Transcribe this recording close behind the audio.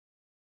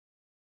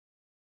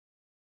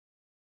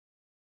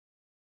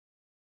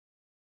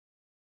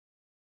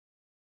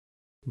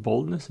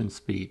Boldness in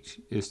speech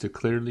is to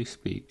clearly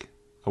speak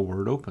a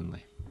word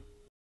openly.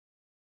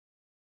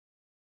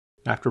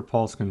 After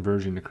Paul's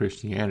conversion to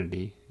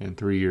Christianity and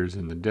 3 years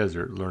in the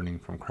desert learning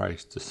from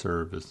Christ to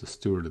serve as the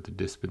steward of the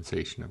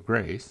dispensation of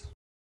grace,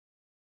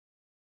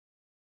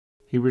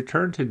 he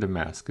returned to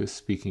Damascus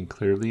speaking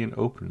clearly and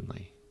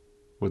openly,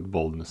 with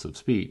boldness of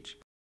speech,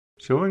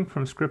 showing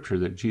from Scripture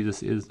that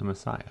Jesus is the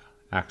Messiah,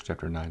 Acts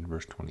chapter 9,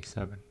 verse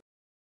 27.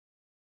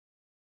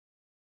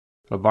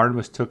 But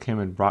Barnabas took him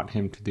and brought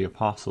him to the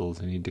apostles,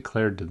 and he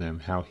declared to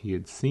them how he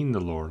had seen the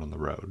Lord on the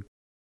road,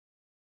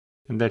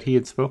 and that he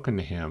had spoken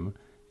to him,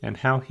 and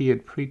how he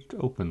had preached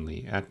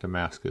openly at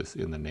Damascus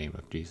in the name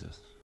of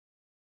Jesus.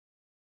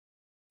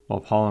 While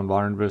Paul and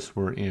Barnabas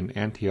were in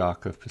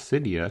Antioch of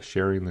Pisidia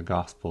sharing the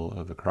gospel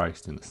of the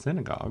Christ in the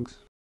synagogues,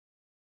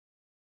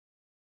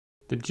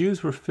 the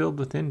Jews were filled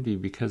with envy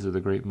because of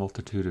the great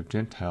multitude of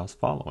Gentiles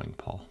following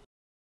Paul.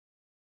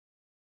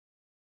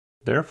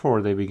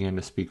 Therefore they began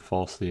to speak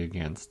falsely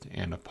against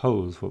and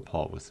oppose what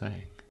Paul was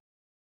saying.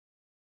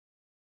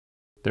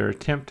 Their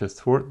attempt to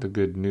thwart the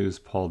good news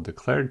Paul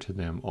declared to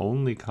them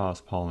only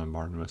caused Paul and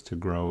Barnabas to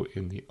grow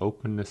in the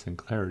openness and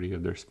clarity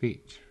of their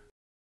speech.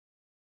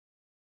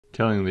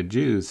 Telling the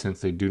Jews,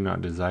 since they do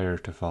not desire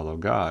to follow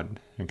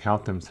God and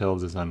count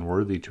themselves as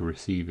unworthy to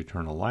receive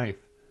eternal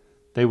life,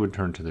 they would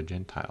turn to the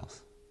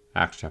Gentiles.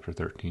 Acts chapter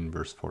 13,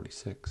 verse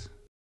 46.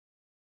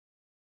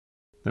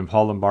 Then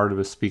Paul and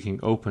Barnabas, speaking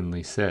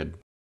openly, said,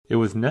 "It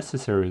was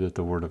necessary that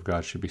the word of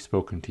God should be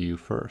spoken to you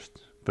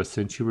first. But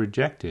since you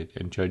reject it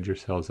and judge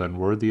yourselves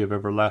unworthy of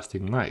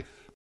everlasting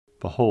life,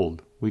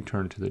 behold, we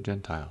turn to the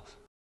Gentiles."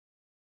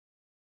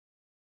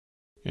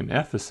 In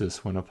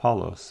Ephesus, when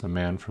Apollos, a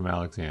man from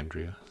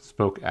Alexandria,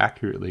 spoke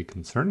accurately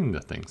concerning the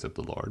things of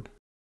the Lord,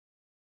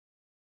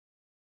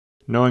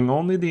 knowing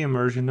only the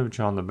immersion of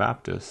John the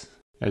Baptist,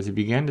 as he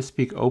began to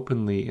speak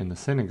openly in the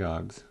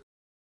synagogues,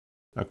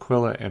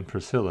 Aquila and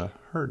Priscilla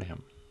heard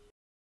him.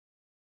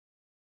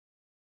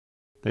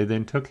 They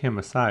then took him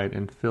aside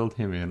and filled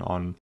him in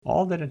on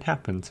all that had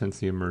happened since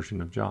the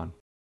immersion of John,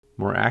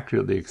 more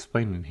accurately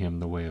explaining him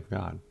the way of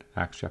God.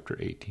 Acts chapter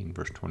 18,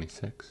 verse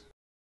 26.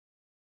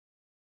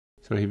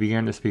 So he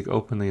began to speak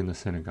openly in the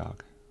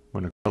synagogue.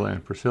 When Aquila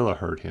and Priscilla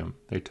heard him,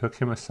 they took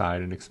him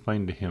aside and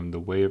explained to him the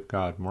way of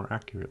God more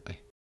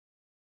accurately.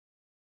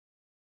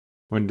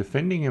 When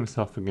defending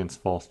himself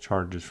against false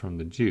charges from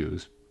the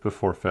Jews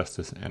before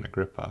Festus and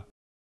Agrippa,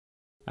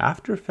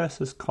 after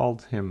Festus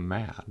called him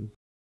mad,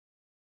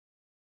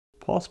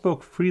 Paul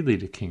spoke freely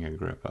to King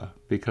Agrippa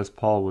because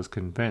Paul was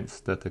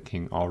convinced that the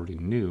king already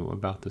knew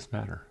about this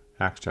matter.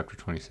 Acts chapter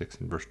 26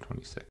 and verse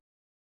 26.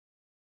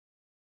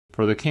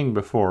 For the king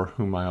before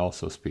whom I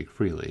also speak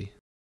freely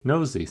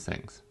knows these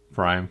things,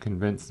 for I am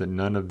convinced that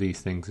none of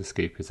these things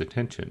escape his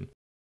attention,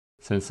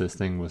 since this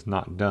thing was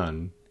not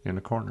done in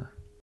a corner.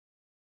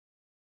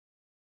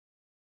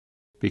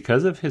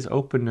 Because of his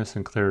openness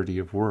and clarity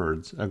of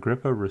words,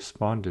 Agrippa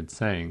responded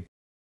saying,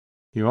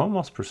 "You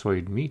almost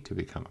persuade me to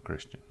become a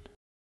Christian."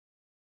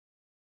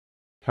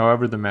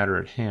 However, the matter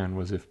at hand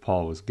was if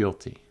Paul was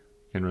guilty.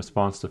 In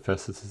response to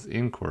Festus's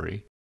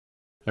inquiry,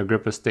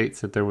 Agrippa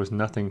states that there was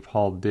nothing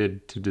Paul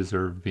did to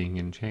deserve being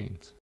in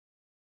chains.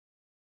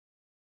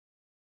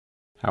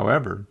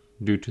 However,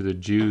 due to the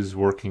Jews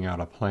working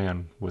out a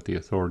plan with the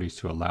authorities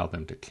to allow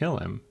them to kill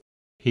him,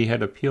 he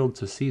had appealed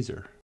to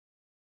Caesar,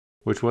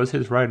 which was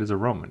his right as a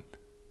Roman.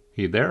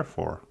 He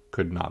therefore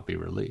could not be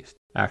released.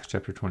 Acts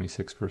chapter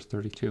 26, verse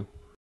 32.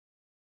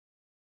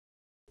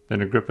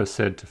 Then Agrippa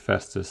said to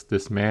Festus,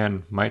 "This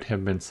man might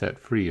have been set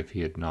free if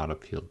he had not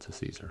appealed to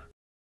Caesar."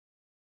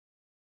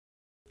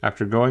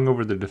 After going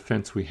over the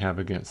defense we have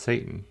against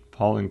Satan,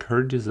 Paul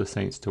encourages the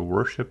saints to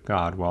worship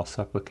God while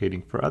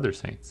supplicating for other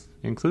saints,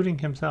 including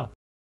himself,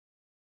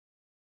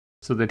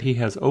 so that he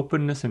has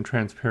openness and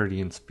transparency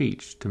in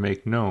speech to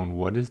make known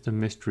what is the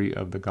mystery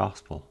of the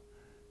gospel,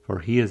 for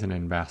he is an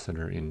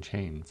ambassador in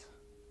chains.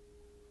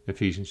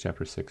 Ephesians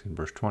chapter 6 and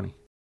verse 20.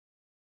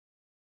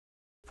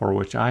 For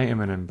which I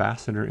am an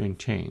ambassador in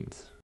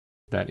chains,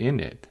 that in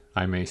it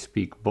I may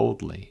speak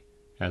boldly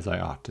as I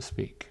ought to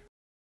speak.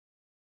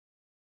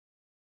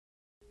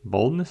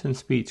 Boldness in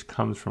speech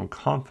comes from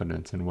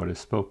confidence in what is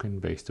spoken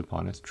based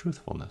upon its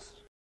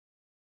truthfulness.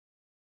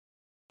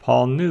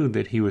 Paul knew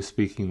that he was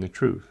speaking the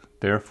truth.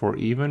 Therefore,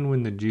 even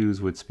when the Jews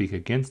would speak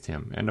against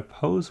him and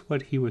oppose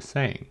what he was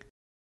saying,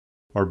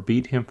 or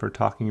beat him for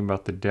talking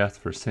about the death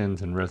for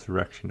sins and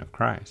resurrection of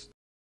Christ,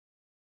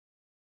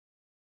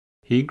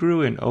 he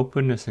grew in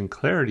openness and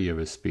clarity of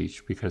his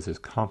speech because his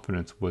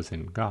confidence was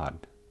in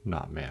God,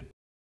 not man.